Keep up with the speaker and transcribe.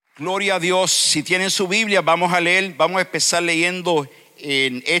Gloria a Dios. Si tienen su Biblia, vamos a leer. Vamos a empezar leyendo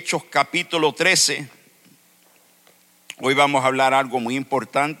en Hechos capítulo 13. Hoy vamos a hablar algo muy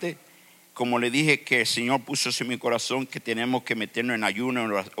importante. Como le dije, que el Señor puso eso en mi corazón, que tenemos que meternos en ayuno,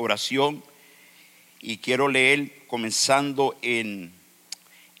 en oración. Y quiero leer comenzando en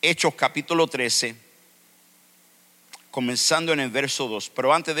Hechos capítulo 13, comenzando en el verso 2.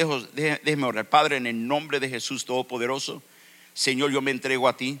 Pero antes déjeme orar. Padre, en el nombre de Jesús Todopoderoso, Señor, yo me entrego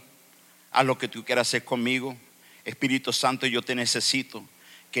a ti. Haz lo que tú quieras hacer conmigo. Espíritu Santo, yo te necesito.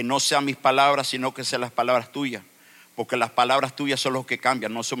 Que no sean mis palabras, sino que sean las palabras tuyas. Porque las palabras tuyas son las que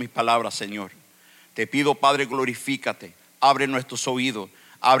cambian, no son mis palabras, Señor. Te pido, Padre, glorifícate. Abre nuestros oídos,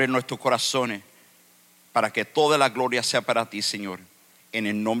 abre nuestros corazones, para que toda la gloria sea para ti, Señor. En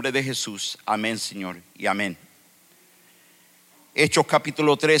el nombre de Jesús, amén, Señor, y amén. Hechos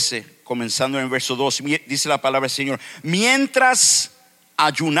capítulo 13, comenzando en el verso 2, dice la palabra del Señor: mientras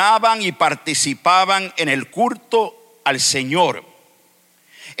ayunaban y participaban en el culto al Señor,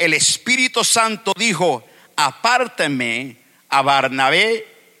 el Espíritu Santo dijo: apártenme a Barnabé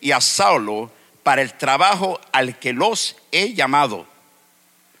y a Saulo para el trabajo al que los he llamado.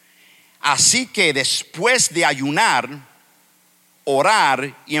 Así que después de ayunar,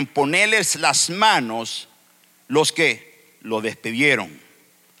 orar y en ponerles las manos, los que lo despidieron.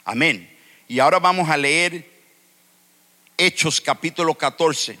 Amén. Y ahora vamos a leer Hechos capítulo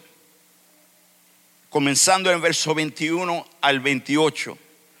 14, comenzando en el verso 21 al 28.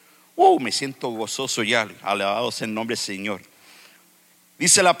 Me siento gozoso ya. Alabado sea el nombre del Señor.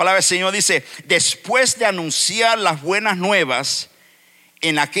 Dice la palabra del Señor, dice: después de anunciar las buenas nuevas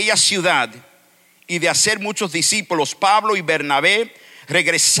en aquella ciudad y de hacer muchos discípulos, Pablo y Bernabé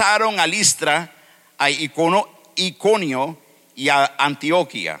regresaron a Listra, a Iconio y a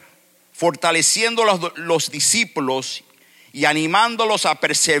Antioquía, fortaleciendo los discípulos y animándolos a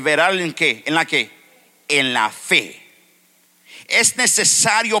perseverar en ¿qué? En la fe. Es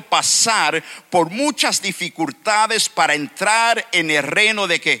necesario pasar por muchas dificultades para entrar en el reino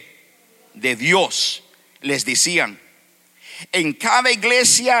de ¿qué? De Dios, les decían. En cada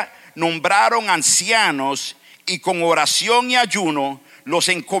iglesia nombraron ancianos y con oración y ayuno los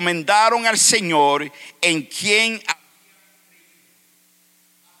encomendaron al Señor, en quien,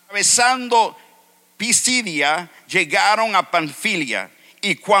 atravesando Pisidia, llegaron a Panfilia,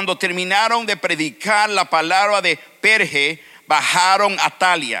 y cuando terminaron de predicar la palabra de Perge, bajaron a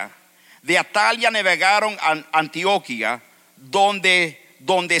Atalia. De Atalia navegaron a Antioquía, donde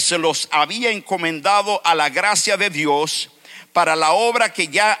se los había encomendado a la gracia de Dios para la obra que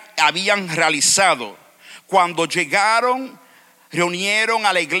ya habían realizado. Cuando llegaron, reunieron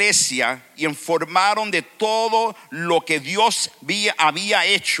a la iglesia y informaron de todo lo que Dios había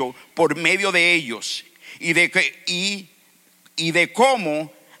hecho por medio de ellos, y de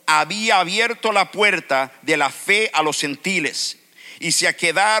cómo había abierto la puerta de la fe a los gentiles, y se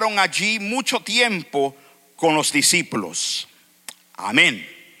quedaron allí mucho tiempo con los discípulos. Amén.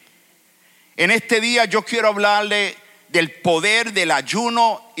 En este día yo quiero hablarle del poder del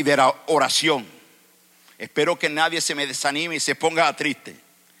ayuno y de la oración. Espero que nadie se me desanime y se ponga triste,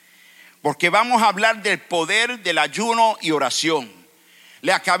 porque vamos a hablar del poder del ayuno y oración.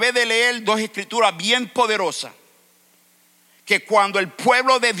 Le acabé de leer dos escrituras bien poderosas, que cuando el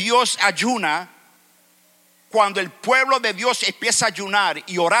pueblo de Dios ayuna, cuando el pueblo de Dios empieza a ayunar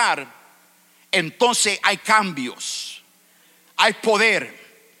y orar, entonces hay cambios, hay poder.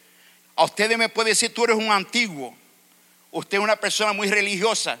 A ustedes me puede decir: tú eres un antiguo, usted es una persona muy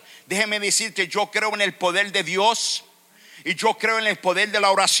religiosa. Déjeme decirte, yo creo en el poder de Dios, y yo creo en el poder de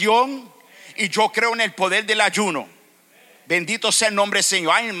la oración, y yo creo en el poder del ayuno. Bendito sea el nombre del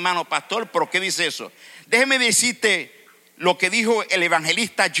Señor. Ay, hermano pastor, ¿pero qué dice eso? Déjeme decirte lo que dijo el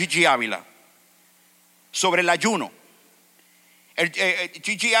evangelista Gigi Ávila sobre el ayuno. El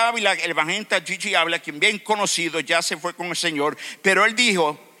evangelista Gigi Ávila, quien bien conocido, ya se fue con el Señor, pero él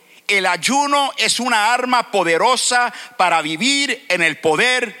dijo: el ayuno es una arma poderosa para vivir en el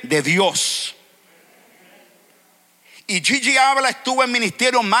poder de Dios. Y Gigi Ávila estuvo en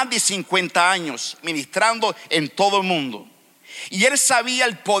ministerio más de 50 años, ministrando en todo el mundo, y él sabía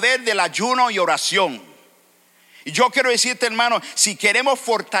el poder del ayuno y oración. Y yo quiero decirte, hermano, si queremos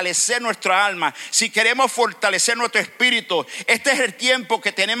fortalecer nuestra alma, si queremos fortalecer nuestro espíritu, este es el tiempo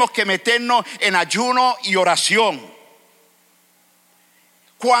que tenemos que meternos en ayuno y oración.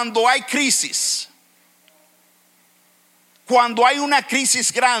 Cuando hay crisis, cuando hay una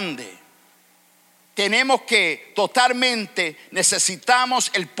crisis grande, tenemos que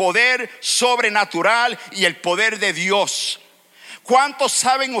necesitamos el poder sobrenatural y el poder de Dios. ¿Cuántos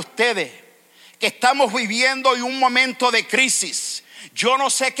saben ustedes que estamos viviendo en un momento de crisis? Yo no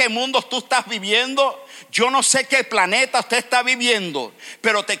sé qué mundo tú estás viviendo. Yo no sé qué planeta usted está viviendo.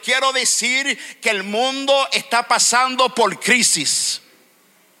 Pero te quiero decir que el mundo está pasando por crisis.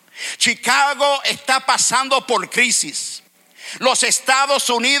 Chicago está pasando por crisis. Los Estados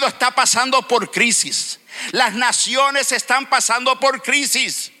Unidos están pasando por crisis. Las naciones están pasando por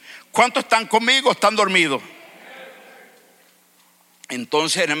crisis. ¿Cuántos están conmigo? ¿Están dormidos?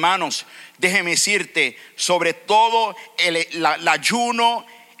 Entonces, hermanos, déjeme decirte, sobre todo el ayuno,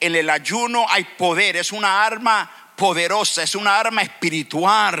 en el ayuno hay poder, es una arma poderosa, es una arma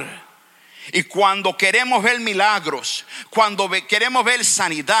espiritual. Y cuando queremos ver milagros, cuando queremos ver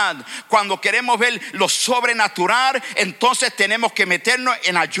sanidad, cuando queremos ver lo sobrenatural, entonces tenemos que meternos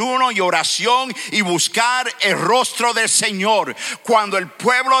en ayuno y oración y buscar el rostro del Señor. Cuando el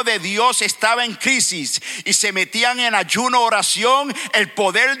pueblo de Dios estaba en crisis y se metían en ayuno, oración, el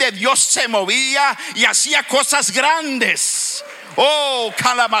poder de Dios se movía y hacía cosas grandes. Oh,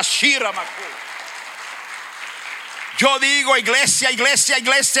 Kalamashira Maku. Yo digo, iglesia,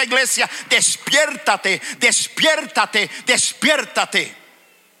 despiértate.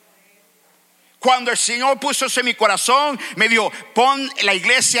 Cuando el Señor puso eso en mi corazón, me dijo, pon la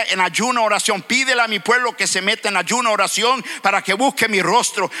iglesia en ayuno, oración. Pídele a mi pueblo que se meta en ayuno, oración, para que busque mi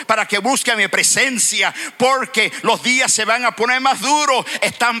rostro, para que busque mi presencia. Porque los días se van a poner más duros,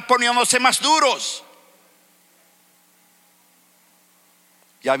 están poniéndose más duros.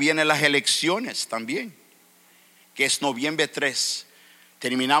 Ya vienen las elecciones también, que es noviembre 3.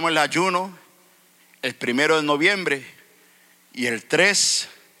 Terminamos el ayuno el 1 de noviembre y el 3,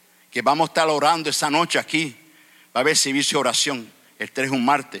 que vamos a estar orando esa noche aquí, va a haber servicio de oración. El 3 es un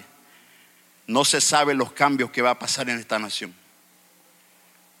martes. No se sabe los cambios que va a pasar en esta nación,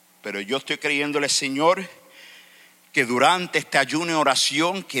 pero yo estoy creyéndole, Señor, que durante este ayuno y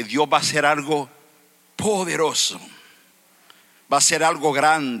oración, que Dios va a hacer algo poderoso, va a hacer algo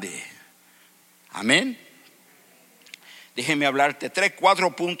grande. Amén. Déjeme hablarte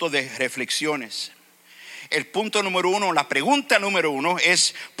 4 puntos de reflexiones. El punto número 1, la pregunta número 1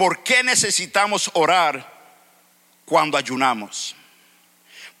 es: ¿por qué necesitamos orar cuando ayunamos?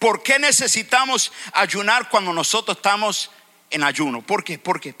 ¿Por qué necesitamos ayunar cuando nosotros estamos en ayuno? ¿Por qué?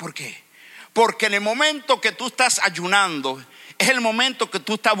 Porque en el momento que tú estás ayunando es el momento que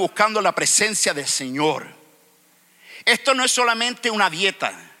tú estás buscando la presencia del Señor. Esto no es solamente una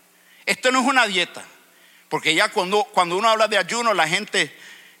dieta. Esto no es una dieta. Porque ya cuando uno habla de ayuno, la gente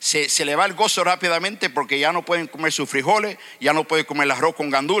se le va el gozo rápidamente, porque ya no pueden comer sus frijoles, ya no pueden comer el arroz con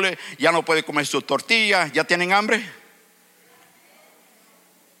gandules, ya no pueden comer sus tortillas. ¿Ya tienen hambre?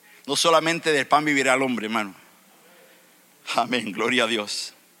 No solamente del pan vivirá el hombre, hermano. Amén, gloria a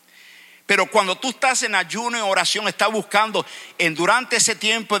Dios. Pero cuando tú estás en ayuno y oración, estás buscando, durante ese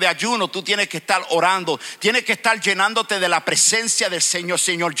tiempo de ayuno, tú tienes que estar orando, tienes que estar llenándote de la presencia del Señor.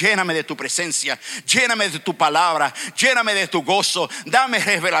 Señor, lléname de tu presencia, lléname de tu palabra, lléname de tu gozo, dame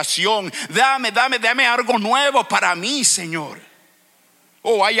revelación, dame algo nuevo para mí, Señor.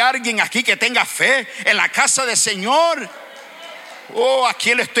 Oh, hay alguien aquí que tenga fe en la casa del Señor. Oh, ¿a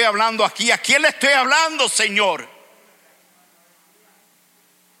quién le estoy hablando aquí? ¿A quién le estoy hablando, Señor?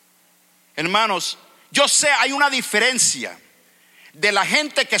 Hermanos, yo sé, hay una diferencia de la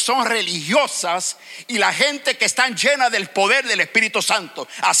gente que son religiosas y la gente que están llena del poder del Espíritu Santo.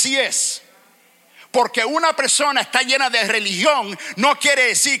 Así es. Porque una persona está llena de religión no quiere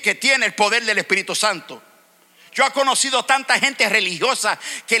decir que tiene el poder del Espíritu Santo. Yo he conocido tanta gente religiosa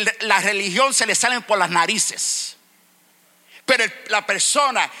que la religión se le sale por las narices. Pero la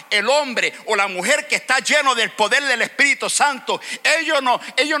persona, el hombre o la mujer que está lleno del poder del Espíritu Santo, ellos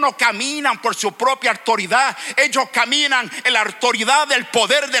no caminan por su propia autoridad. Ellos caminan en la autoridad del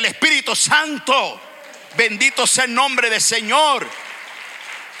poder del Espíritu Santo. Bendito sea el nombre del Señor.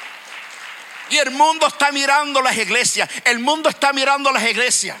 Y el mundo está mirando las iglesias. El mundo está mirando las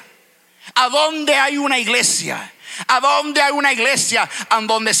iglesias. ¿A dónde hay una iglesia? ¿A dónde hay una iglesia en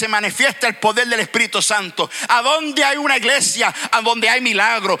donde se manifiesta el poder del Espíritu Santo? ¿A dónde hay una iglesia en donde hay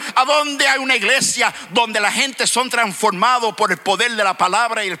milagro? ¿A dónde hay una iglesia donde la gente son transformados por el poder de la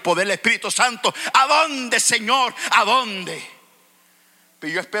palabra y el poder del Espíritu Santo? ¿A dónde, Señor? ¿A dónde?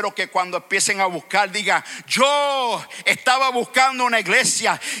 Pero yo espero que cuando empiecen a buscar digan: yo estaba buscando una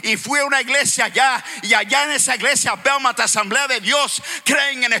iglesia y fui a una iglesia allá, y allá en esa iglesia, Belmont Asamblea de Dios,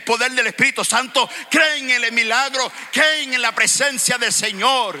 creen en el poder del Espíritu Santo, creen en el milagro, creen en la presencia del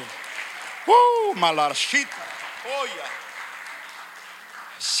Señor. Malarshita, oya.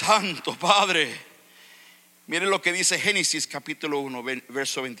 Santo Padre. Miren lo que dice Génesis capítulo 1,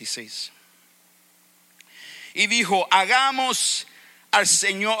 verso 26. Y dijo: hagamos al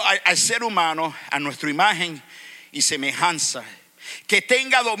Señor, al ser humano, a nuestra imagen y semejanza, que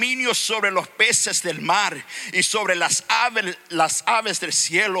tenga dominio sobre los peces del mar y sobre las aves del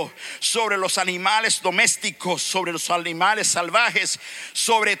cielo, sobre los animales domésticos, sobre los animales salvajes,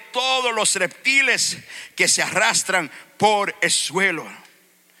 sobre todos los reptiles que se arrastran por el suelo.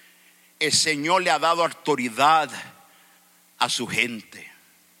 El Señor le ha dado autoridad a su gente.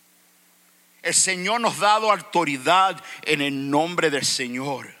 El Señor nos ha dado autoridad en el nombre del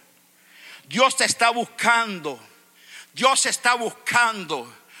Señor. Dios te está buscando. Dios está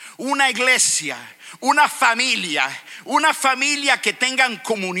buscando una iglesia, una familia que tengan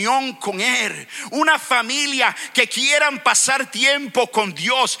comunión con Él, una familia que quieran pasar tiempo con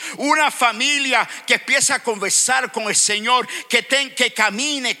Dios, una familia que empiece a conversar con el Señor, que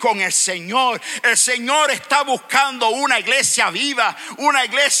camine con el Señor. El Señor está buscando una iglesia viva, una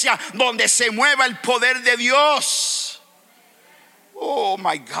iglesia donde se mueva el poder de Dios. Oh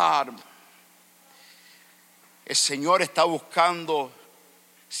my God. El Señor está buscando.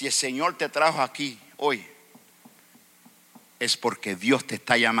 Si el Señor te trajo aquí hoy, es porque Dios te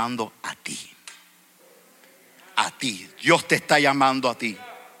está llamando a ti. A ti. Dios te está llamando a ti.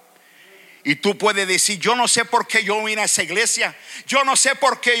 Y tú puedes decir: yo no sé por qué yo vine a esa iglesia. Yo no sé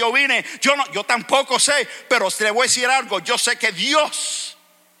por qué yo vine. Yo tampoco sé. Pero te voy a decir algo. Yo sé que Dios,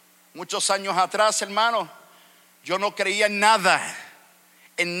 muchos años atrás, hermano, yo no creía en nada.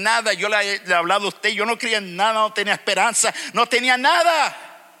 En nada. Yo le he hablado a usted. Yo no creía en nada. No tenía esperanza. No tenía nada.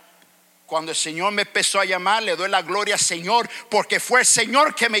 Cuando el Señor me empezó a llamar, le doy la gloria al Señor, porque fue el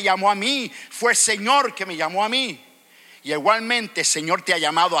Señor que me llamó a mí. Fue el Señor que me llamó a mí. Y igualmente el Señor te ha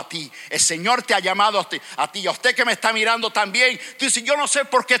llamado a ti. El Señor te ha llamado a ti. Y a usted que me está mirando también. Tú dices: yo no sé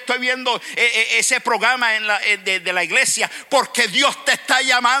por qué estoy viendo ese programa de la iglesia. Porque Dios te está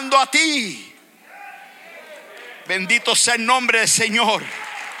llamando a ti. Bendito sea el nombre del Señor.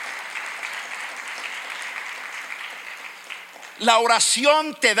 La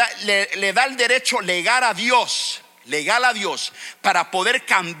oración le da el derecho legal a Dios, para poder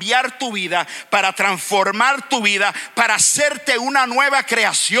cambiar tu vida, para transformar tu vida, para hacerte una nueva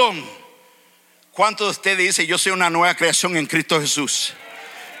creación. ¿Cuántos de ustedes dicen: yo soy una nueva creación en Cristo Jesús?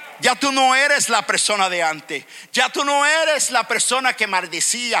 Ya tú no eres la persona de antes. Ya tú no eres la persona que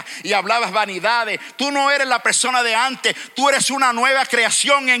maldecía y hablabas vanidades. Tú no eres la persona de antes. Tú eres una nueva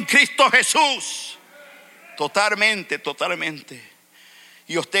creación en Cristo Jesús. Totalmente.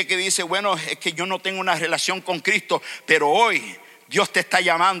 Y usted que dice: bueno, es que yo no tengo una relación con Cristo, pero hoy Dios te está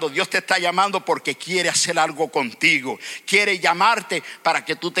llamando porque quiere hacer algo contigo. Quiere llamarte para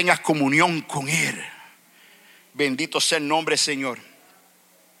que tú tengas comunión con Él. Bendito sea el nombre del Señor.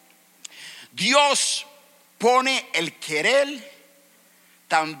 Dios pone el querer,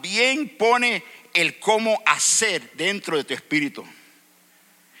 también pone el cómo hacer dentro de tu espíritu.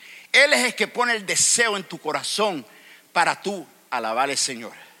 Él es el que pone el deseo en tu corazón para tú alabar al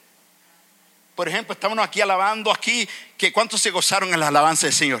Señor. Por ejemplo, estamos aquí alabando aquí. ¿Cuántos se gozaron en la alabanza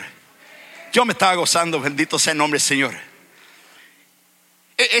del Señor? Yo me estaba gozando, bendito sea el nombre del Señor.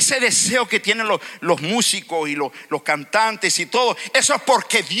 Ese deseo que tienen los músicos y los cantantes y todo, eso es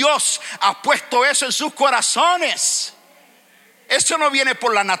porque Dios ha puesto eso en sus corazones. Eso no viene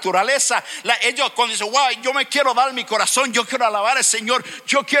por la naturaleza. Ellos cuando dicen: wow, yo me quiero dar mi corazón, yo quiero alabar al Señor,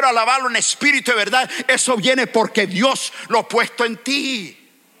 yo quiero alabarlo en espíritu y verdad. Eso viene porque Dios lo ha puesto en ti.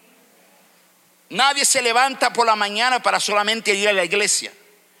 Nadie se levanta por la mañana para solamente ir a la iglesia.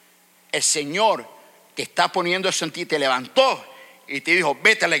 El Señor te está poniendo eso en ti, te levantó y te dijo: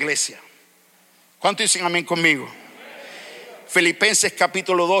 vete a la iglesia. ¿Cuántos dicen amén conmigo? Filipenses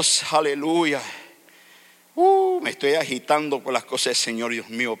capítulo 2, aleluya. Me estoy agitando por las cosas del Señor, Dios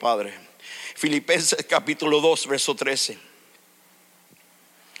mío, Padre. Filipenses capítulo 2, verso 13.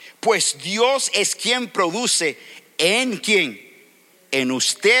 Pues Dios es quien produce en ¿quién? En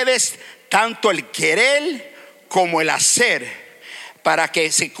ustedes tanto el querer como el hacer, para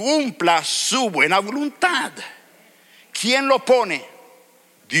que se cumpla su buena voluntad. ¿Quién lo pone?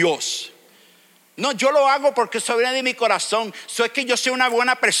 Dios. No, yo lo hago porque eso viene de mi corazón. Eso es que yo soy una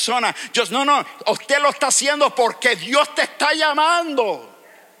buena persona. No, usted lo está haciendo porque Dios te está llamando.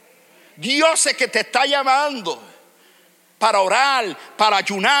 Dios es que te está llamando para orar, para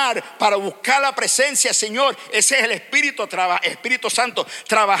ayunar, para buscar la presencia del Señor. Ese es el Espíritu Santo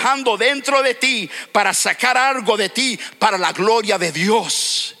trabajando dentro de ti para sacar algo de ti para la gloria de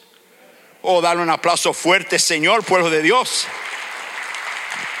Dios. Oh, dale un aplauso fuerte, Señor, pueblo de Dios.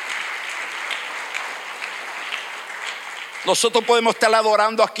 Nosotros podemos estar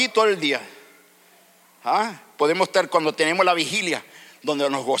adorando aquí todo el día. Podemos estar cuando tenemos la vigilia, donde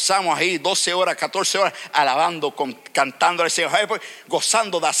nos gozamos ahí 12 horas, 14 horas alabando, cantando al Señor,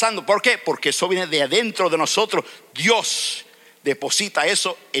 gozando, danzando. ¿Por qué? Porque eso viene de adentro de nosotros. Dios deposita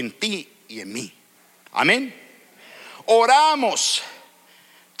eso en ti y en mí. Amén. Oramos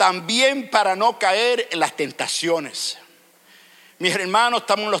también para no caer en las tentaciones. Mis hermanos,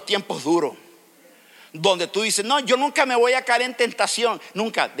 estamos en los tiempos duros, donde tú dices, no, yo nunca me voy a caer en tentación.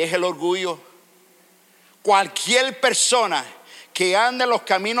 Nunca. Deja el orgullo. Cualquier persona que anda en los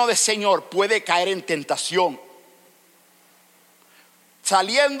caminos del Señor puede caer en tentación.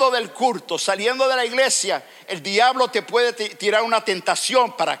 Saliendo del culto, saliendo de la iglesia, el diablo te puede tirar una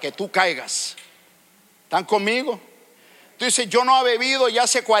tentación para que tú caigas. ¿Están conmigo? Tú dices, yo no he bebido ya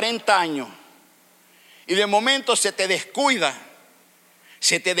hace 40 años. Y de momento se te descuida,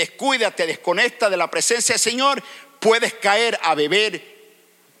 te desconecta de la presencia del Señor. Puedes caer a beber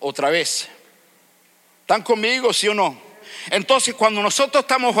otra vez. ¿Están conmigo, sí o no? Entonces, cuando nosotros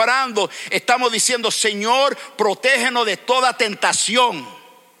estamos orando, estamos diciendo, Señor, protégenos de toda tentación.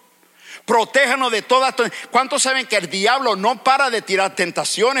 Protégenos de toda tentación. ¿Cuántos saben que el diablo no para de tirar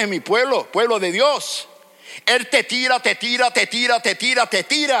tentaciones en mi pueblo de Dios? Él te tira.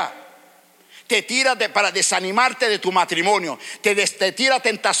 Te tira para desanimarte de tu matrimonio. Te tira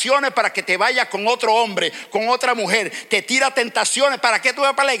tentaciones para que te vayas con otro hombre, con otra mujer. Te tira tentaciones para que tú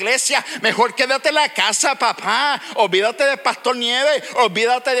vayas para la iglesia. Mejor quédate en la casa, papá. Olvídate de Pastor Nieves.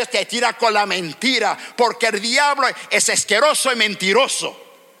 Olvídate de te tira con la mentira. Porque el diablo es asqueroso y mentiroso.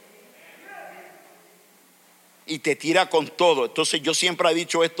 Y te tira con todo. Entonces yo siempre he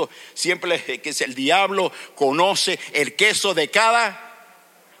dicho esto, siempre que es el diablo conoce el queso de cada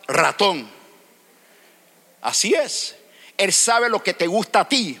ratón. Así es. Él sabe lo que te gusta a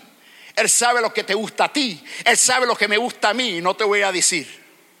ti. Él sabe lo que te gusta a ti. Él sabe lo que me gusta a mí. Y no te voy a decir,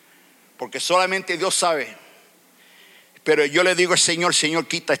 porque solamente Dios sabe. Pero yo le digo al Señor, Señor,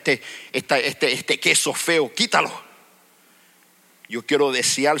 quita este queso feo, quítalo. Yo quiero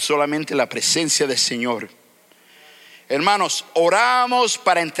desear solamente la presencia del Señor. Hermanos, oramos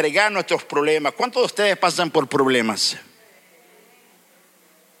para entregar nuestros problemas. ¿Cuántos de ustedes pasan por problemas?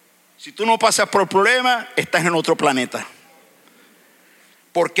 Si tú no pasas por problemas, estás en otro planeta.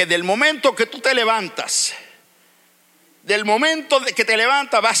 Porque del momento que tú te levantas,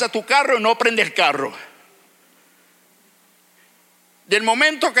 vas a tu carro y no prendes el carro. Del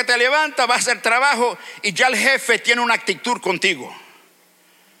momento que te levantas, vas al trabajo y ya el jefe tiene una actitud contigo.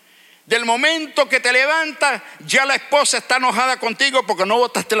 Del momento que te levantas, ya la esposa está enojada contigo porque no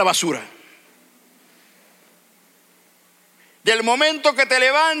botaste la basura. Del momento que te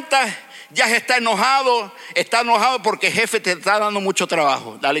levantas, ya está enojado porque el jefe te está dando mucho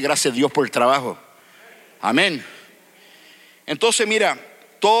trabajo. Dale gracias a Dios por el trabajo. Amén. Entonces mira,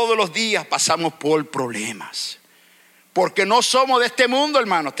 todos los días pasamos por problemas. Porque no somos de este mundo,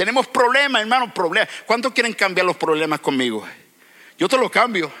 hermanos. Tenemos problemas, hermanos, problemas. ¿Cuántos quieren cambiar los problemas conmigo? Yo te los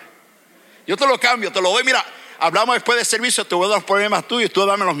cambio. Te lo doy. Mira, hablamos después del servicio, te voy a dar los problemas tuyos, tú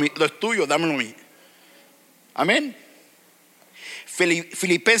dame los tuyos, dame los míos. Amén.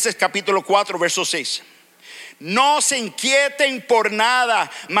 Filipenses capítulo 4, verso 6. No se inquieten por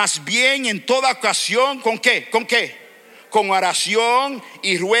nada, más bien en toda ocasión, ¿con qué? Con oración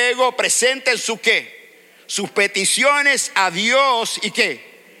y ruego presenten sus peticiones a Dios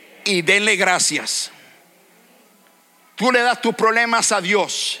y denle gracias. Tú le das tus problemas a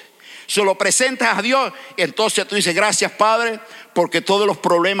Dios, se lo presentas a Dios y entonces tú dices, gracias Padre, porque todos los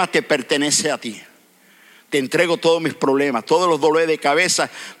problemas te pertenecen a ti. Te entrego todos mis problemas, todos los dolores de cabeza,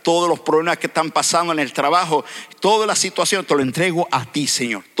 todos los problemas que están pasando en el trabajo, toda la situación, te lo entrego a ti,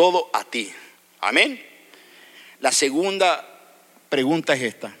 Señor, todo a ti. Amén. La segunda pregunta es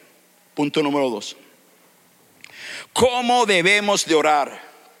esta, punto número 2. ¿Cómo debemos de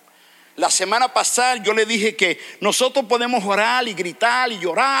orar? La semana pasada yo le dije que nosotros podemos orar y gritar y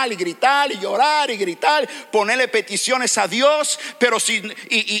llorar y gritar y llorar y gritar, ponerle peticiones a Dios, pero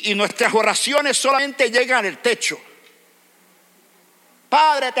y nuestras oraciones solamente llegan al techo.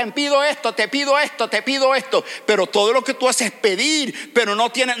 Padre, te pido esto, te pido esto, te pido esto, pero todo lo que tú haces es pedir, pero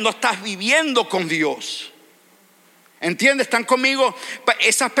no estás viviendo con Dios. ¿Entiendes? ¿Están conmigo?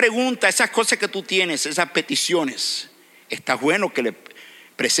 Esas preguntas, esas cosas que tú tienes, esas peticiones, está bueno que le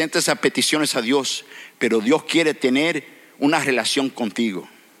presentes esas peticiones a Dios, pero Dios quiere tener una relación contigo.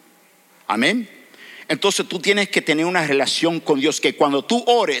 Amén. Entonces tú tienes que tener una relación con Dios, que cuando tú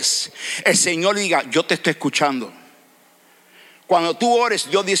ores, el Señor diga, yo te estoy escuchando. Cuando tú ores,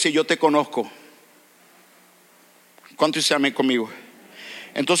 Dios dice, yo te conozco. ¿Cuántos se amen conmigo?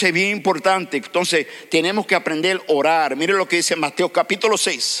 Entonces es bien importante. Entonces tenemos que aprender a orar. Miren lo que dice Mateo capítulo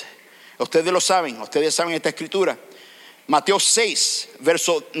 6. Ustedes lo saben, ustedes saben esta escritura. Mateo 6,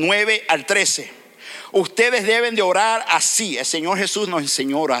 verso 9 al 13. Ustedes deben de orar así. El Señor Jesús nos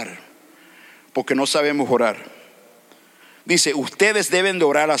enseñó a orar, porque no sabemos orar. Dice, ustedes deben de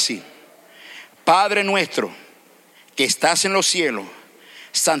orar así: Padre nuestro que estás en los cielos,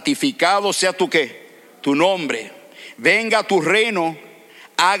 santificado sea tu ¿qué? Tu nombre. Venga tu reino,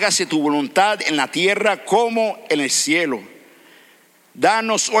 hágase tu voluntad en la tierra como en el cielo.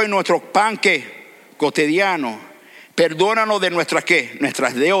 Danos hoy nuestro pan cotidiano. Perdónanos de nuestras ¿qué?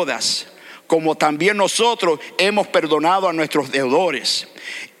 Nuestras deudas, como también nosotros hemos perdonado a nuestros deudores.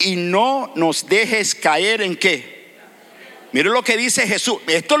 Y no nos dejes caer en ¿qué? Mire lo que dice Jesús.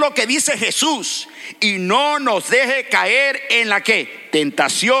 Esto es lo que dice Jesús. Y no nos deje caer en la ¿qué?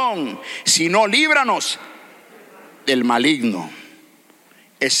 Tentación, sino líbranos del maligno.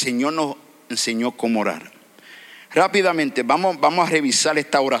 El Señor nos enseñó cómo orar. Rápidamente vamos a revisar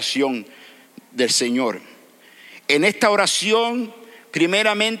esta oración del Señor. En esta oración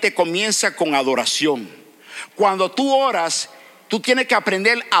primeramente comienza con adoración. Cuando tú oras, tú tienes que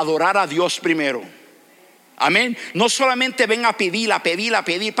aprender a adorar a Dios primero. Amén. No solamente ven a pedir.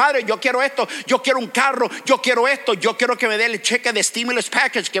 Padre, yo quiero esto, yo quiero un carro, yo quiero esto, yo quiero que me dé el cheque de stimulus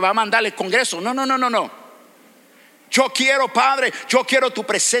package que va a mandar el Congreso. No. Yo quiero, Padre, yo quiero tu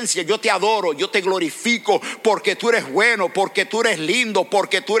presencia. Yo te adoro, yo te glorifico, porque tú eres bueno, porque tú eres lindo,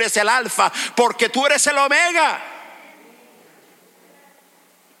 porque tú eres el alfa, porque tú eres el omega.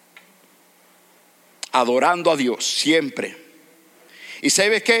 Adorando a Dios siempre. ¿Y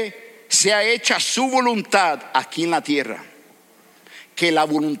sabes qué? Sea hecha su voluntad aquí en la tierra. Que la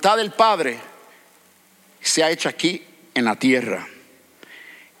voluntad del Padre sea hecha aquí en la tierra,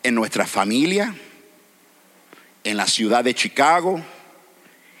 en nuestra familia, en la ciudad de Chicago,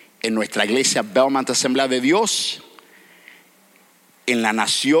 en nuestra iglesia Belmont Asamblea de Dios, en la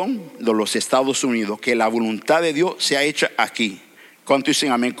nación de los Estados Unidos. Que la voluntad de Dios sea hecha aquí. ¿Cuántos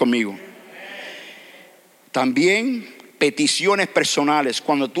dicen amén conmigo? También peticiones personales.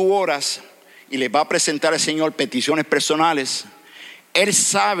 Cuando tú oras y le vas a presentar al Señor peticiones personales, Él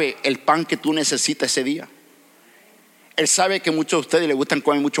sabe el pan que tú necesitas ese día. Él sabe que muchos de ustedes les gustan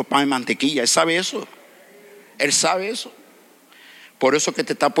comer mucho pan y mantequilla. Él sabe eso. Él sabe eso. Por eso que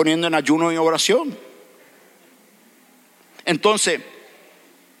te está poniendo en ayuno y oración. Entonces,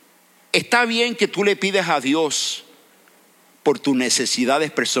 está bien que tú le pides a Dios por tus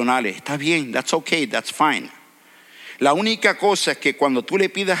necesidades personales. Está bien, that's okay, that's fine. La única cosa es que cuando tú le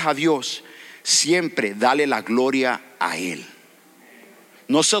pidas a Dios, siempre dale la gloria a Él.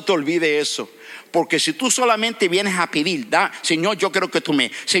 No se te olvide eso. Porque si tú solamente vienes a pedir, Señor, yo quiero que tú me,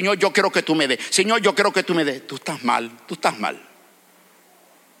 Señor, yo quiero que tú me des, Señor, yo quiero que tú me des, tú estás mal.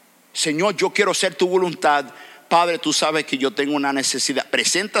 Señor, yo quiero hacer tu voluntad. Padre, tú sabes que yo tengo una necesidad.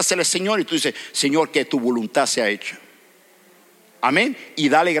 Preséntasele al Señor y tú dices, Señor, que tu voluntad sea hecha. Amén. Y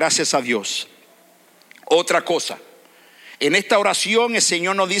dale gracias a Dios. Otra cosa. En esta oración el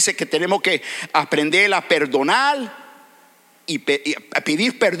Señor nos dice que tenemos que aprender a perdonar y a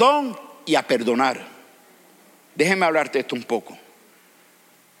pedir perdón y a perdonar. Déjeme hablarte de esto un poco.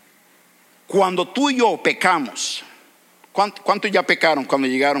 Cuando tú y yo pecamos, ¿cuántos ya pecaron cuando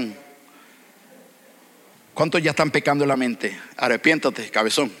llegaron? ¿Cuántos ya están pecando en la mente? Arrepiéntate,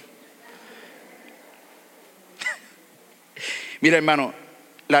 cabezón. Mira, hermano,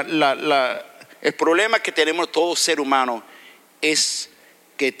 el problema que tenemos todo ser humano es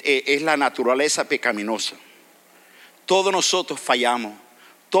que es la naturaleza pecaminosa. Todos nosotros fallamos.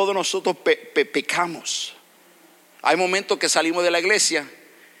 Todos nosotros pecamos. Hay momentos que salimos de la iglesia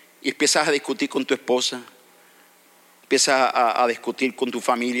y empiezas a discutir con tu esposa, empiezas a discutir con tu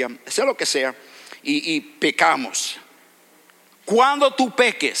familia, sea lo que sea, y pecamos. Cuando tú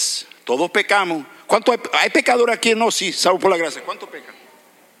peques, todos pecamos. ¿Cuántos hay pecadores aquí? No, sí, salvo por la gracia. ¿Cuántos pecan?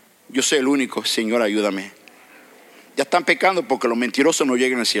 Yo soy el único. Señor, ayúdame. Ya están pecando porque los mentirosos no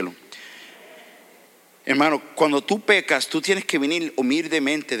llegan al cielo. Hermano, cuando tú pecas, tú tienes que venir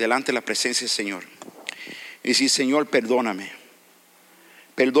humildemente delante de la presencia del Señor y decir, Señor, perdóname.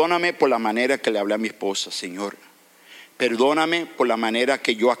 Perdóname por la manera que le hablé a mi esposa, Señor. Perdóname por la manera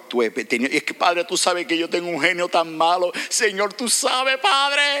que yo actué. Es que, Padre, tú sabes que yo tengo un genio tan malo. Señor, tú sabes,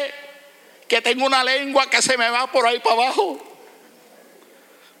 Padre, que tengo una lengua que se me va por ahí para abajo.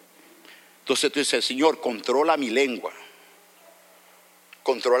 Entonces tú dices, Señor, controla mi lengua,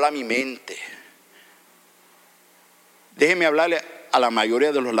 controla mi mente. Déjeme hablarle a la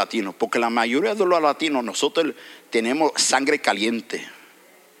mayoría de los latinos, porque la mayoría de los latinos nosotros tenemos sangre caliente.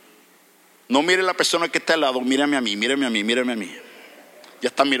 No mire a la persona que está al lado, mírame a mí. Ya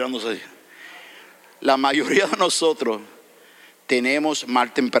están mirándose así. La mayoría de nosotros tenemos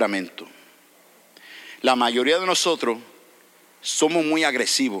mal temperamento. La mayoría de nosotros somos muy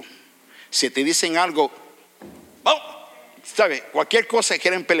agresivos. Si te dicen algo, ¡vamos! ¿Sabe? Cualquier cosa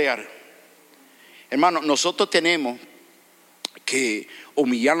quieren pelear. Hermano, nosotros tenemos que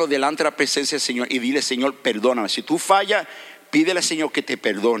humillarlo delante de la presencia del Señor y dile: Señor, perdóname. Si tú fallas, pídele al Señor que te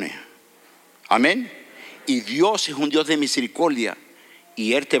perdone. Amén. Y Dios es un Dios de misericordia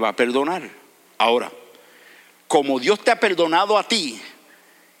y Él te va a perdonar. Ahora, como Dios te ha perdonado a ti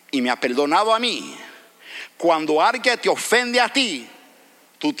y me ha perdonado a mí, cuando alguien te ofende a ti,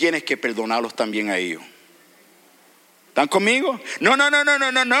 tú tienes que perdonarlos también a ellos. ¿Están conmigo? No.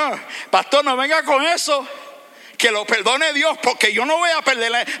 Pastor, no venga con eso. Que lo perdone Dios, porque yo no voy a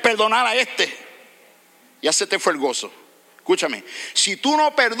perdonar a este. Ya se te fue el gozo. Escúchame, si tú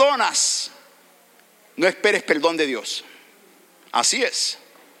no perdonas, no esperes perdón de Dios. Así es.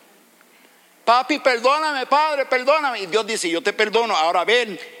 Papi, perdóname, padre, perdóname. Y Dios dice: yo te perdono. Ahora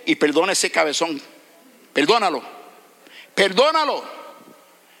ven y perdona ese cabezón. Perdónalo.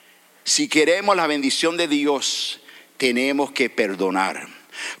 Si queremos la bendición de Dios, tenemos que perdonar.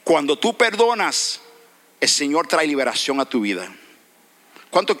 Cuando tú perdonas, el Señor trae liberación a tu vida.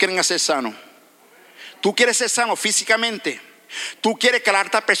 ¿Cuántos quieren ser sanos? ¿Tú quieres ser sano físicamente? ¿Tú quieres que la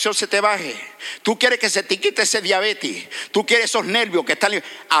alta presión se te baje? ¿Tú quieres que se te quite ese diabetes? ¿Tú quieres esos nervios que están?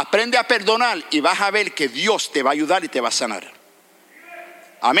 Aprende a perdonar y vas a ver que Dios te va a ayudar y te va a sanar.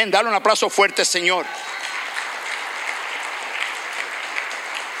 Amén. Dale un aplauso fuerte, Señor.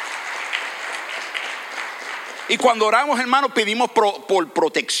 Y cuando oramos, hermanos, pedimos por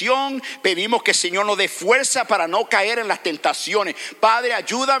protección, pedimos que el Señor nos dé fuerza para no caer en las tentaciones. Padre,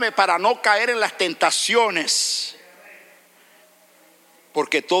 ayúdame para no caer en las tentaciones.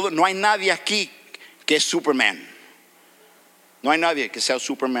 Porque no hay nadie aquí que es Superman. No hay nadie que sea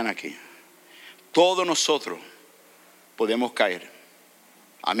Superman aquí. Todos nosotros podemos caer.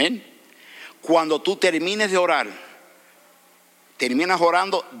 Amén. Cuando tú termines de orar, terminas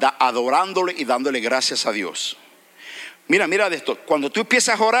orando, adorándole y dándole gracias a Dios. Mira de esto. Cuando tú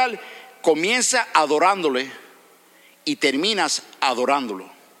empiezas a orar, comienza adorándole y terminas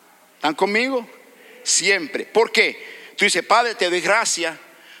adorándolo. ¿Están conmigo? Siempre. ¿Por qué? Tú dices: Padre, te doy gracias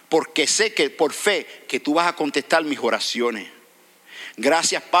porque sé que por fe que tú vas a contestar mis oraciones.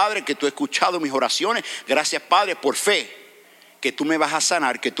 Gracias, Padre, que tú has escuchado mis oraciones. Gracias, Padre, por fe que tú me vas a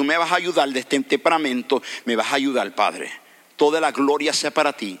sanar, que tú me vas a ayudar de este temperamento. Me vas a ayudar, Padre. Toda la gloria sea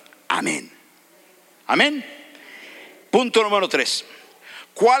para ti. Amén. Amén. Punto número 3.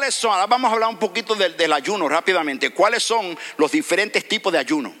 ¿Cuáles son? Ahora vamos a hablar un poquito del ayuno rápidamente. ¿Cuáles son los diferentes tipos de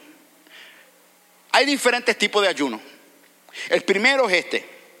ayuno? Hay diferentes tipos de ayuno. El primero es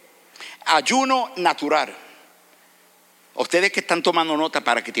ayuno natural. Ustedes que están tomando nota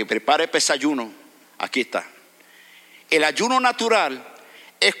para que te prepare el desayuno, aquí está. El ayuno natural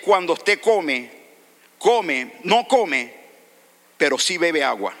es cuando usted no come, pero sí bebe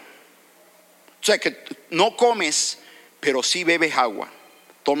agua. O sea que no comes, pero sí bebes agua.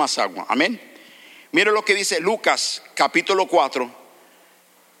 Tomas agua. Amén. Mire lo que dice Lucas capítulo 4,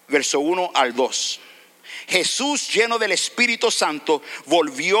 verso 1 al 2. Jesús, lleno del Espíritu Santo,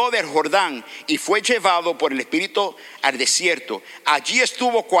 volvió del Jordán y fue llevado por el Espíritu al desierto. Allí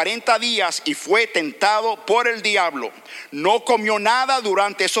estuvo 40 días y fue tentado por el diablo. No comió nada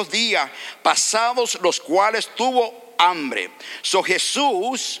durante esos días, pasados los cuales tuvo hambre.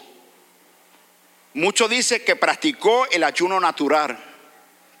 Jesús, muchos dicen que practicó el ayuno natural.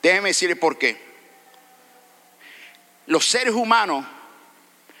 Déjenme decirles por qué. Los seres humanos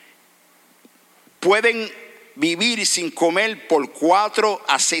pueden vivir sin comer por 4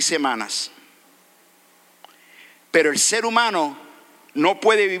 a 6 semanas. Pero el ser humano no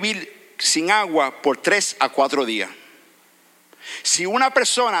puede vivir sin agua por 3 a 4 días. Si una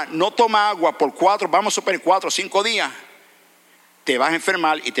persona no toma agua por 4 o 5 días, te vas a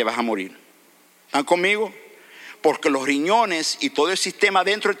enfermar y te vas a morir. ¿Están conmigo? Porque los riñones y todo el sistema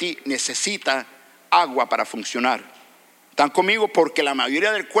dentro de ti necesita agua para funcionar. ¿Están conmigo? Porque la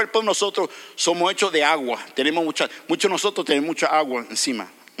mayoría del cuerpo de nosotros somos hechos de agua. Muchos de nosotros tenemos mucha agua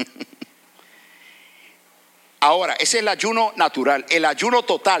encima. Ahora, ese es el ayuno natural. El ayuno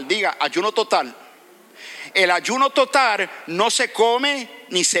total, diga, ayuno total. El ayuno total no se come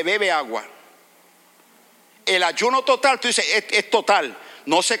ni se bebe agua. El ayuno total, tú dices, es total.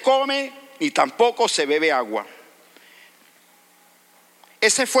 No se come ni tampoco se bebe agua.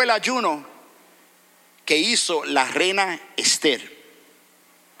 Ese fue el ayuno que hizo la reina Esther.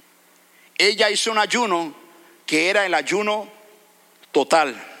 Ella hizo un ayuno que era el ayuno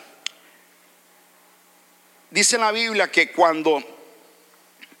total. Dice en la Biblia que cuando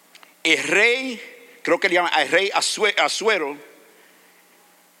el rey, creo que le llaman al rey Asuero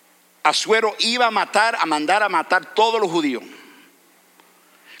iba a mandar a matar todos los judíos.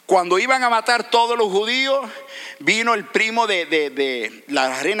 Cuando iban a matar todos los judíos, vino el primo de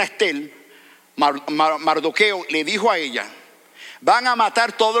la reina Esther, Mardoqueo, le dijo a ella: van a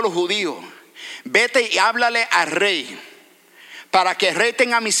matar todos los judíos. Vete y háblale al rey, para que el rey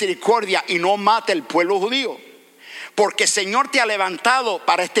tenga misericordia y no mate al pueblo judío, porque el Señor te ha levantado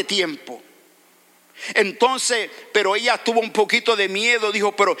para este tiempo. Entonces, pero ella tuvo un poquito de miedo.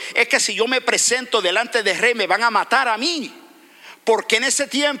 Dijo, pero es que si yo me presento delante del rey, me van a matar a mí. Porque en ese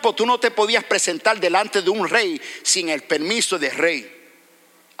tiempo tú no te podías presentar delante de un rey sin el permiso del rey.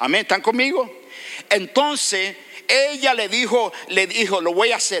 Amén, ¿están conmigo? Entonces ella le dijo, lo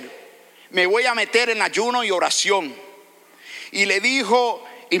voy a hacer. Me voy a meter en ayuno y oración. Y le dijo,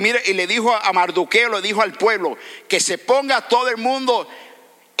 y le dijo a Mardoqueo, le dijo al pueblo, que se ponga todo el mundo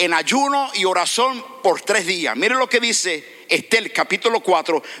en ayuno y oración por 3 días. Miren lo que dice Esther capítulo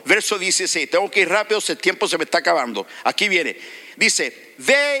 4 verso 16. Tengo que ir rápido, el tiempo se me está acabando. Aquí viene, dice: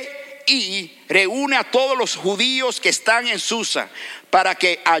 ve y reúne a todos los judíos que están en Susa, para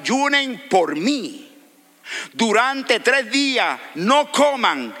que ayunen por mí. Durante 3 días no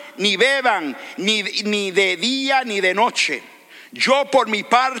coman ni beban, ni de día ni de noche. Yo por mi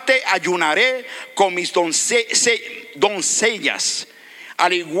parte ayunaré con mis doncellas,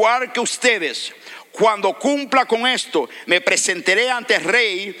 al igual que ustedes. Cuando cumpla con esto, me presentaré ante el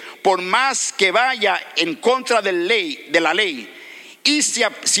rey, por más que vaya en contra de la ley. Y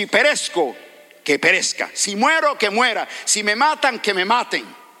si perezco, que perezca. Si muero, que muera. Si me matan, que me maten.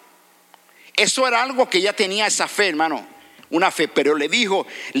 Eso era algo que ella tenía, esa fe, hermano. Una fe, pero le dijo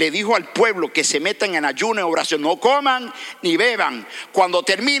al pueblo que se metan en ayuno y oración. No coman ni beban. Cuando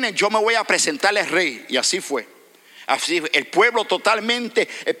terminen, yo me voy a presentar al rey. Y así fue. Así el pueblo totalmente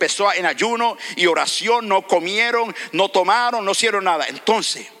empezó en ayuno y oración. No comieron, no tomaron, no hicieron nada.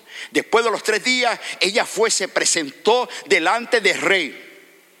 Entonces, después de los 3 días, ella se presentó delante del rey.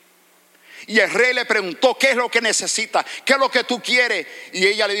 Y el rey le preguntó: ¿qué es lo que necesita? ¿Qué es lo que tú quieres? Y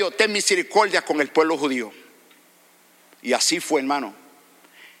ella le dijo: ten misericordia con el pueblo judío. Y así fue, hermano.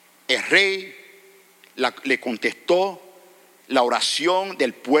 El rey le contestó la oración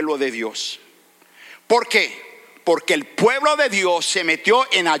del pueblo de Dios. ¿Por qué? Porque el pueblo de Dios se metió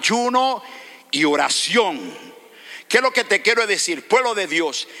en ayuno y oración. ¿Qué es lo que te quiero decir, pueblo de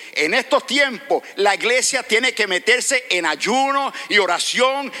Dios? En estos tiempos la iglesia tiene que meterse en ayuno y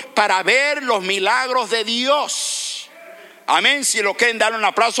oración para ver los milagros de Dios. Amén. Si lo quieren, dar un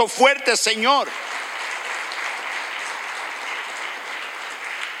aplauso fuerte, Señor.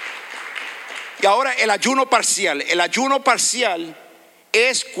 Y ahora el ayuno parcial. El ayuno parcial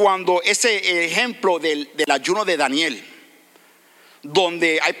es cuando ese ejemplo del ayuno de Daniel,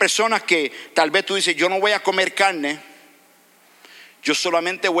 donde hay personas que tal vez tú dices: yo no voy a comer carne, yo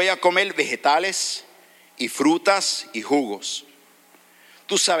solamente voy a comer vegetales y frutas y jugos.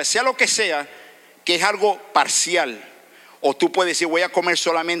 Tú sabes, sea lo que sea, que es algo parcial. O tú puedes decir: voy a comer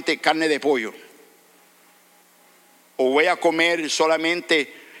solamente carne de pollo, o voy a comer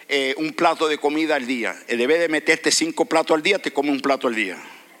solamente un plato de comida al día. En vez de meterte 5 platos al día, te comes un plato al día.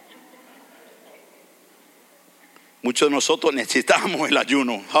 Muchos de nosotros necesitamos el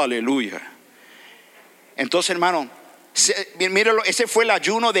ayuno. Aleluya. Entonces, hermano, míralo, ese fue el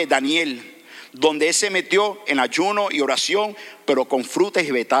ayuno de Daniel, donde él se metió en ayuno y oración, pero con frutas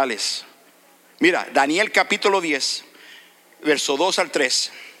y vegetales. Mira, Daniel capítulo 10, verso 2 al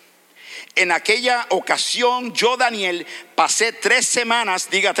 3. En aquella ocasión yo, Daniel, pasé 3 semanas,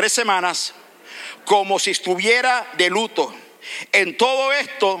 diga 3 semanas, como si estuviera de luto. En todo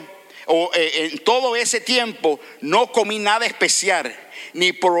ese tiempo no comí nada especial,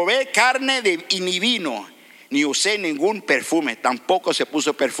 ni probé carne ni vino, ni usé ningún perfume. Tampoco se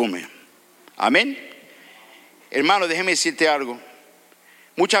puso perfume. Amén. Hermano, déjeme decirte algo.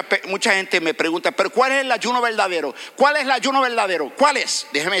 Mucha gente me pregunta: pero ¿cuál es el ayuno verdadero? ¿Cuál es el ayuno verdadero? ¿Cuál es?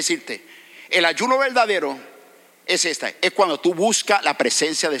 Déjeme decirte, el ayuno verdadero es es cuando tú buscas la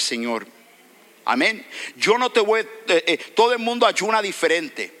presencia del Señor. Amén. Yo no te voy, todo el mundo ayuna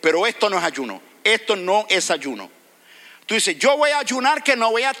diferente, pero esto no es ayuno. Esto no es ayuno. Tú dices: yo voy a ayunar que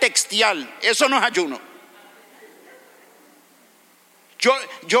no voy a textear. Eso no es ayuno.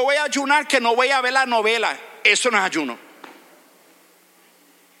 Yo voy a ayunar que no voy a ver la novela. Eso no es ayuno.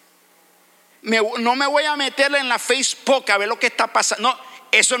 No me voy a meterle en la Facebook a ver lo que está pasando. No,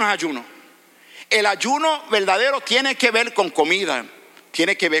 eso no es ayuno. El ayuno verdadero tiene que ver con comida.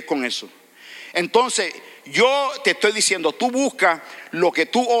 Tiene que ver con eso. Entonces, yo te estoy diciendo: tú busca lo que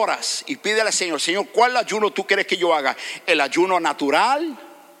tú oras y pídele al Señor: Señor, ¿cuál ayuno tú quieres que yo haga? El ayuno natural,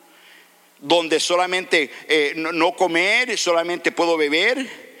 donde solamente no comer, solamente puedo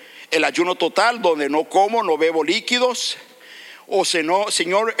beber. El ayuno total, donde no como, no bebo líquidos. O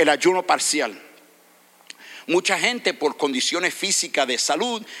Señor, el ayuno parcial. Mucha gente, por condiciones físicas de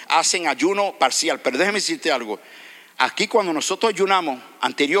salud, hacen ayuno parcial. Pero déjeme decirte algo: aquí cuando nosotros ayunamos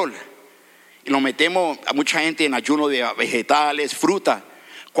anterior y lo metemos a mucha gente en ayuno de vegetales, fruta,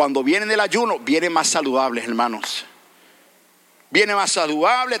 cuando vienen del ayuno, vienen más saludables, hermanos. Viene más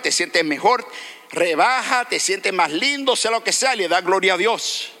saludable, te sientes mejor, rebaja, te sientes más lindo, sea lo que sea, y le da gloria a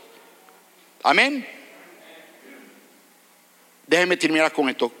Dios. Amén. Déjenme terminar con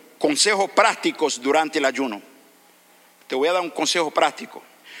esto. Consejos prácticos durante el ayuno. Te voy a dar un consejo práctico.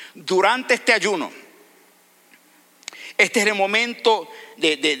 Durante este ayuno, este es el momento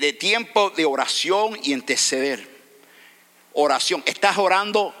de tiempo de oración y interceder. Oración. Estás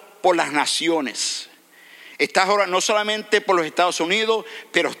orando por las naciones. Estás orando no solamente por los Estados Unidos,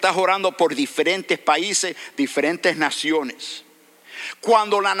 pero estás orando por diferentes países, diferentes naciones.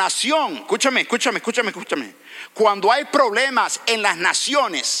 Cuando la nación, escúchame. Cuando hay problemas en las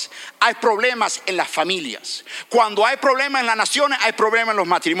naciones, hay problemas en las familias. Cuando hay problemas en las naciones, hay problemas en los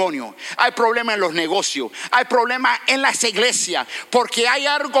matrimonios, hay problemas en los negocios, hay problemas en las iglesias, porque hay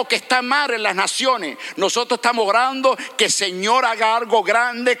algo que está mal en las naciones. Nosotros estamos orando que el Señor haga algo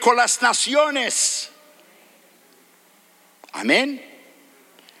grande con las naciones. Amén.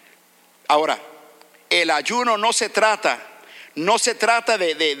 Ahora, el ayuno no se trata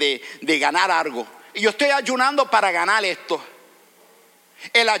de ganar algo. Y yo estoy ayunando para ganar esto.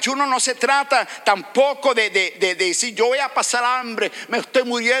 El ayuno no se trata tampoco de decir yo voy a pasar hambre, me estoy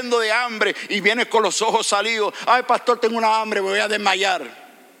muriendo de hambre, y vienes con los ojos salidos. Ay, pastor, tengo una hambre, me voy a desmayar.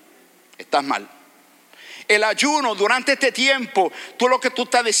 Estás mal. El ayuno durante este tiempo, tú lo que tú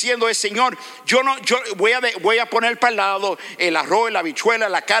estás diciendo es: Señor, yo voy a poner para el lado el arroz, la habichuela,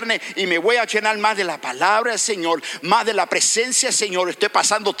 la carne, y me voy a llenar más de la palabra del Señor, más de la presencia del Señor. Estoy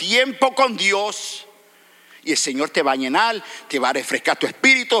pasando tiempo con Dios, y el Señor te va a llenar, te va a refrescar tu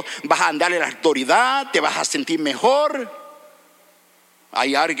espíritu, vas a andar en la autoridad, te vas a sentir mejor.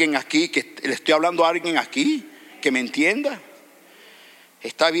 Hay alguien aquí que le estoy hablando a alguien aquí que me entienda.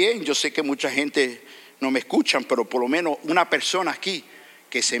 Está bien, yo sé que mucha gente no me escuchan, pero por lo menos una persona aquí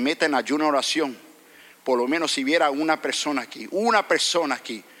que se meta en ayuno y oración, por lo menos si viera una persona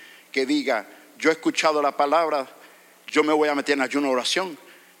aquí que diga: yo he escuchado la palabra, yo me voy a meter en ayuno y oración,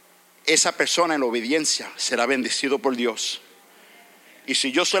 esa persona en obediencia será bendecido por Dios. Y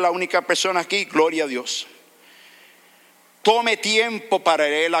si yo soy la única persona aquí, gloria a Dios. Tome tiempo para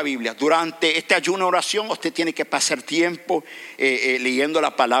leer la Biblia. Durante este ayuno y oración, usted tiene que pasar tiempo leyendo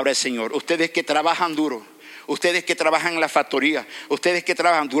la palabra del Señor. Ustedes que trabajan duro, ustedes que trabajan en la factoría, ustedes que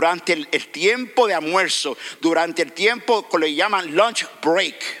trabajan durante el tiempo de almuerzo, durante el tiempo que le llaman lunch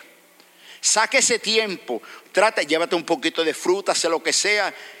break, saque ese tiempo, llévate un poquito de fruta, sea lo que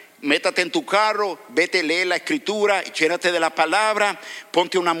sea. Métate en tu carro, vete, lee la escritura, llénate de la palabra,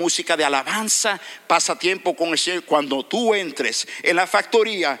 ponte una música de alabanza, pasa tiempo con el Señor. Cuando tú entres en la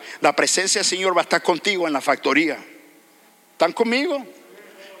factoría, la presencia del Señor va a estar contigo en la factoría. ¿Están conmigo?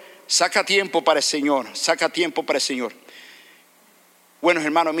 Saca tiempo para el Señor, saca tiempo para el Señor. Bueno,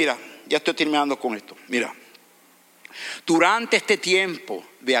 hermano, mira, ya estoy terminando con esto. Mira, durante este tiempo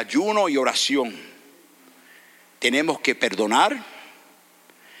de ayuno y oración, tenemos que perdonar.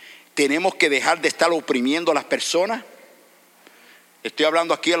 Tenemos que dejar de estar oprimiendo a las personas. Estoy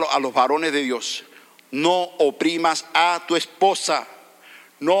hablando aquí a los varones de Dios. No oprimas a tu esposa.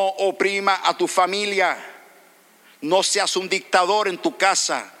 No oprimas a tu familia. No seas un dictador en tu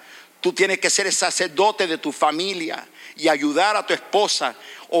casa. Tú tienes que ser el sacerdote de tu familia y ayudar a tu esposa,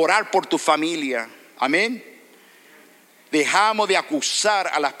 orar por tu familia. Amén. Dejamos de acusar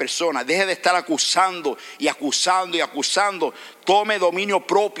a las personas. Deje de estar acusando y acusando y acusando. Tome dominio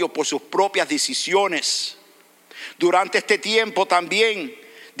propio por sus propias decisiones. Durante este tiempo también,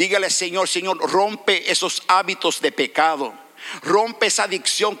 dígale: Señor, rompe esos hábitos de pecado. Rompe esa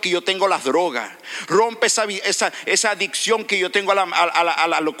adicción que yo tengo a las drogas. Rompe esa adicción que yo tengo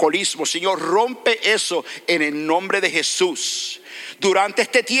al alcoholismo. Señor, rompe eso en el nombre de Jesús. Durante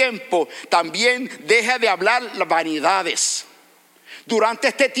este tiempo también deja de hablar las vanidades. Durante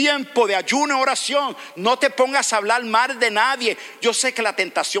este tiempo de ayuno y oración, no te pongas a hablar mal de nadie. Yo sé que la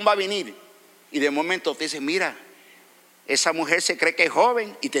tentación va a venir y de momento te dice: mira, esa mujer se cree que es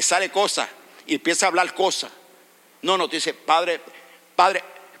joven, y te sale cosas y empieza a hablar cosas. No, te dice: padre,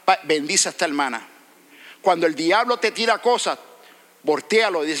 bendice a esta hermana. Cuando el diablo te tira cosas,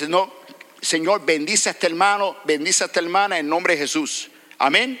 voltéalo y dice: no, Señor, bendice a este hermano, bendice a esta hermana en nombre de Jesús.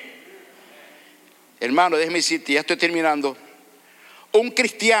 Amén. Hermano, déjeme decirte, ya estoy terminando. Un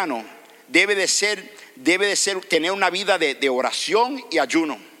cristiano debe tener una vida de oración y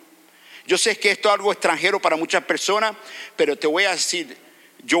ayuno. Yo sé que esto es algo extranjero para muchas personas, pero te voy a decir,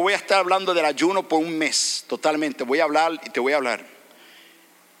 yo voy a estar hablando del ayuno por un mes, totalmente. Voy a hablar y te voy a hablar.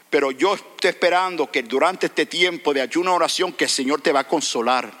 Pero yo estoy esperando que durante este tiempo de ayuno y oración, que el Señor te va a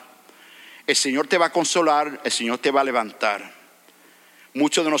consolar. El Señor te va a consolar, el Señor te va a levantar.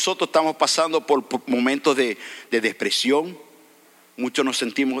 Muchos de nosotros estamos pasando por momentos de depresión. Muchos nos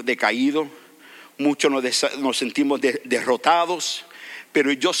sentimos decaídos. Muchos nos sentimos derrotados.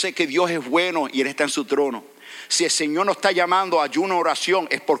 Pero yo sé que Dios es bueno y Él está en su trono. Si el Señor nos está llamando a ayuno y oración,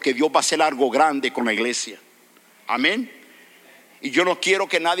 es porque Dios va a hacer algo grande con la iglesia. Amén. Y yo no quiero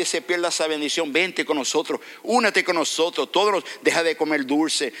que nadie se pierda esa bendición. Vente con nosotros, únete con nosotros. Deja de comer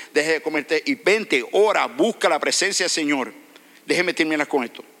dulce, deja de comer té, y vente, ora, busca la presencia del Señor. Déjeme terminar con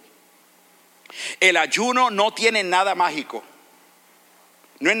esto. El ayuno no tiene nada mágico.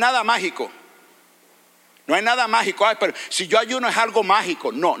 No es nada mágico. No hay nada mágico. Ay, pero si yo ayuno es algo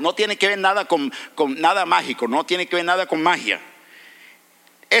mágico. No tiene que ver nada con nada mágico. No tiene que ver nada con magia.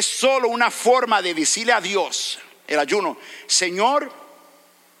 Es solo una forma de decirle a Dios, el ayuno: Señor,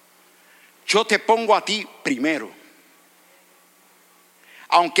 yo te pongo a ti primero.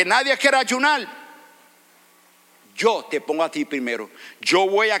 Aunque nadie quiera ayunar, yo te pongo a ti primero. Yo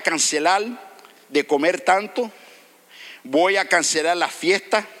voy a cancelar de comer tanto. Voy a cancelar las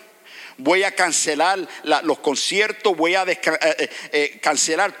fiestas. Voy a cancelar los conciertos. Voy a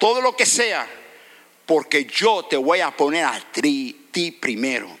cancelar todo lo que sea. Porque yo te voy a poner a ti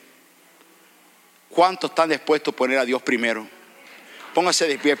primero. ¿Cuántos están dispuestos a poner a Dios primero? Póngase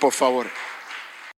de pie, por favor.